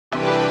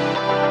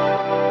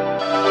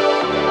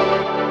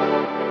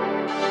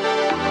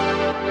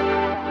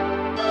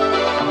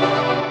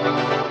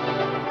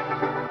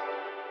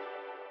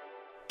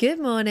Good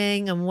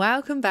morning and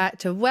welcome back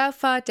to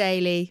Welfare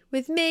Daily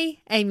with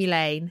me, Amy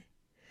Lane.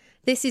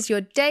 This is your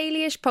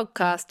dailyish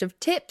podcast of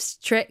tips,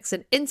 tricks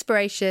and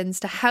inspirations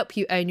to help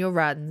you own your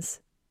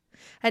runs.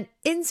 And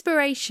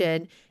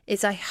inspiration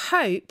is, I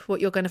hope,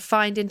 what you're going to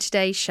find in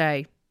today's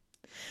show.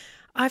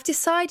 I've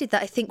decided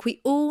that I think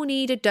we all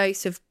need a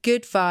dose of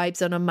good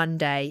vibes on a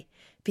Monday,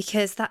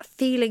 because that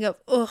feeling of,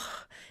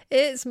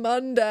 it's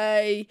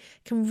Monday,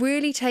 can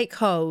really take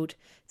hold.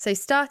 So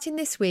starting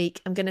this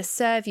week, I'm going to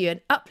serve you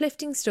an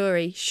uplifting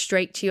story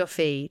straight to your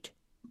feed.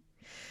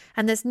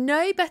 And there's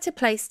no better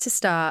place to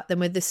start than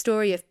with the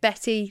story of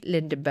Betty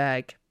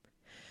Lindenberg.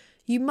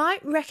 You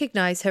might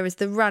recognise her as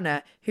the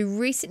runner who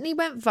recently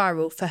went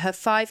viral for her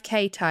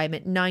 5k time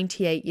at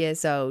 98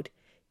 years old.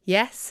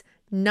 Yes,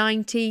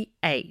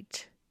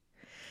 98.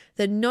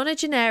 The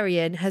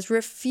nonagenarian has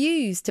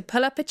refused to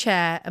pull up a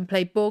chair and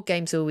play board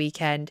games all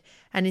weekend,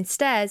 and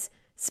instead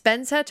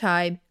spends her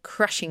time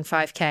crushing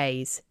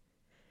 5Ks.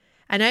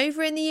 And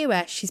over in the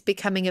US, she's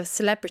becoming a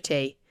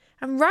celebrity,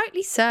 and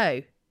rightly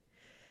so.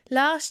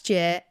 Last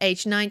year,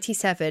 aged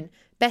 97,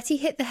 Betty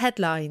hit the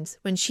headlines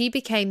when she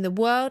became the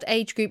world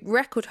age group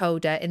record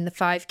holder in the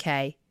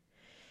 5K.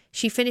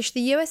 She finished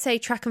the USA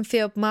Track and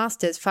Field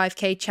Masters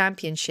 5K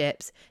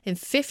Championships in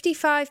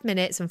 55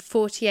 minutes and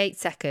 48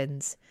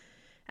 seconds.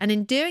 And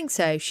in doing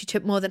so, she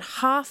took more than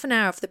half an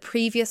hour off the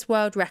previous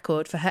world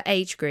record for her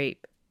age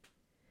group.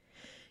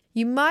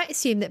 You might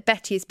assume that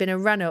Betty has been a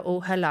runner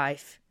all her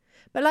life.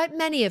 But like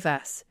many of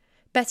us,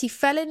 Betty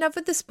fell in love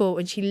with the sport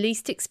when she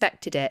least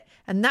expected it,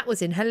 and that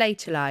was in her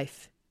later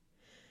life.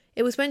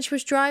 It was when she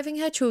was driving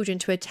her children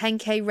to a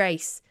 10k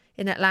race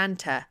in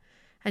Atlanta,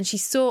 and she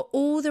saw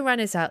all the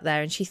runners out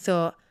there and she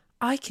thought,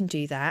 I can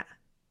do that.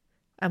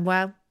 And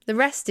well, the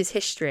rest is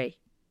history.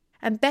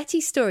 And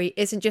Betty's story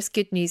isn't just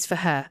good news for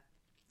her.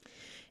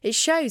 It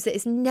shows that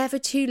it's never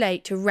too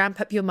late to ramp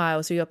up your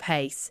miles or your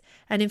pace,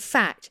 and in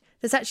fact,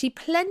 there's actually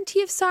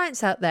plenty of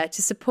science out there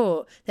to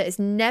support that it's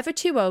never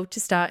too old to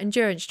start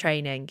endurance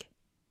training.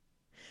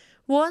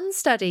 One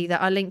study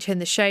that I'll link to in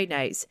the show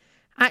notes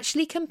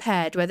actually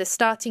compared whether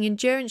starting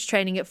endurance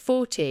training at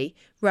 40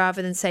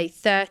 rather than, say,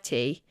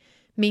 30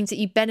 means that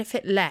you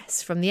benefit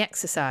less from the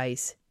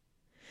exercise.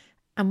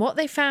 And what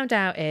they found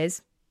out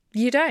is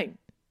you don't.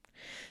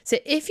 So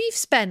if you've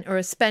spent or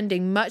are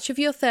spending much of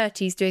your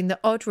 30s doing the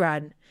odd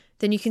run,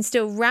 then you can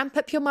still ramp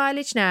up your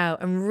mileage now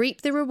and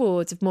reap the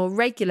rewards of more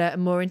regular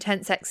and more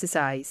intense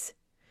exercise.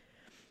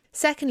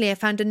 Secondly, I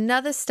found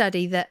another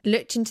study that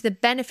looked into the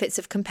benefits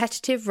of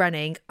competitive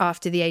running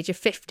after the age of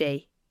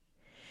 50.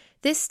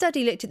 This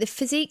study looked at the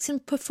physiques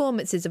and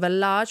performances of a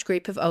large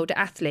group of older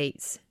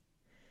athletes.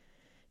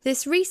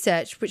 This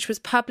research, which was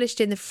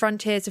published in the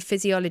Frontiers of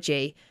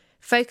Physiology,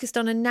 focused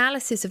on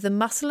analysis of the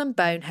muscle and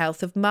bone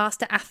health of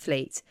master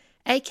athletes,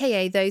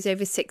 aka those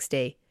over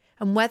 60,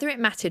 and whether it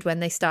mattered when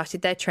they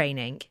started their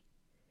training.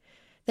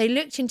 They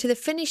looked into the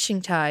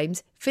finishing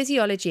times,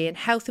 physiology and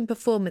health and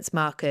performance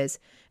markers,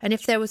 and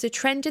if there was a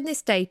trend in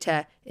this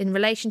data in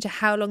relation to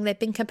how long they'd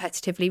been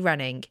competitively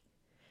running.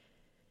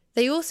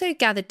 They also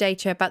gathered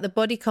data about the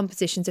body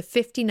compositions of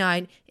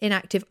 59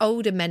 inactive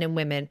older men and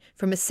women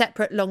from a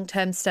separate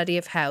long-term study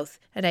of health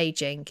and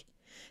ageing.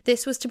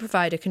 This was to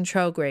provide a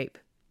control group.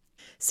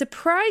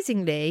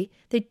 Surprisingly,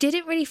 they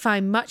didn't really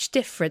find much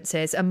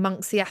differences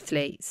amongst the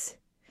athletes.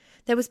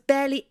 There was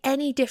barely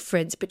any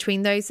difference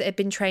between those that had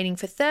been training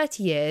for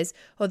 30 years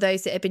or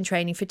those that had been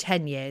training for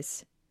 10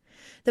 years.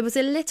 There was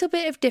a little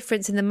bit of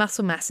difference in the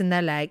muscle mass in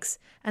their legs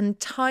and a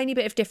tiny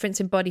bit of difference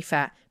in body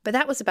fat, but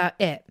that was about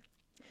it.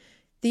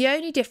 The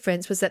only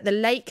difference was that the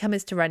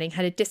latecomers to running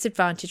had a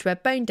disadvantage where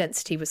bone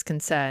density was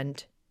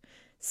concerned.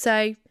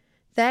 So,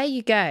 there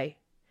you go.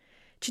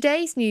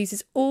 Today's news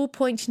is all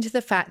pointing to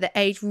the fact that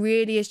age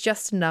really is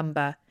just a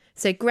number.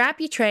 So grab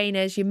your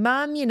trainers, your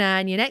mum, your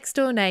nan, your next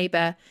door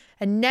neighbour,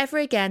 and never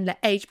again let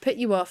age put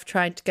you off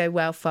trying to go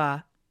well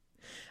far.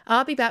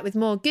 I'll be back with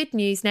more good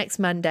news next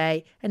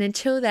Monday, and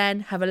until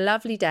then, have a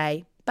lovely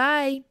day.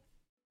 Bye.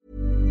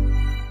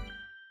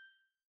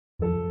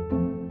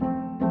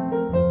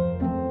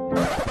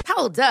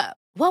 Hold up.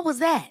 What was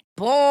that?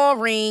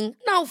 Boring.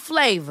 No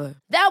flavor.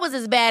 That was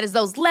as bad as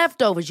those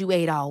leftovers you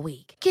ate all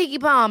week.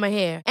 Keke Palmer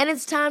here, and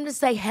it's time to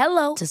say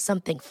hello to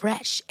something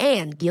fresh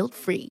and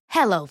guilt-free.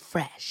 Hello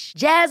Fresh.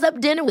 Jazz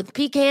up dinner with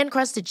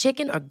pecan-crusted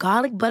chicken or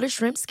garlic butter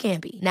shrimp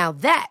scampi. Now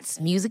that's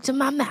music to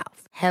my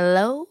mouth.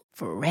 Hello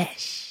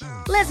Fresh.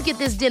 Let's get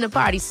this dinner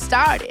party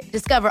started.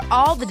 Discover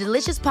all the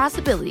delicious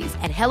possibilities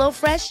at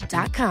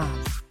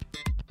HelloFresh.com.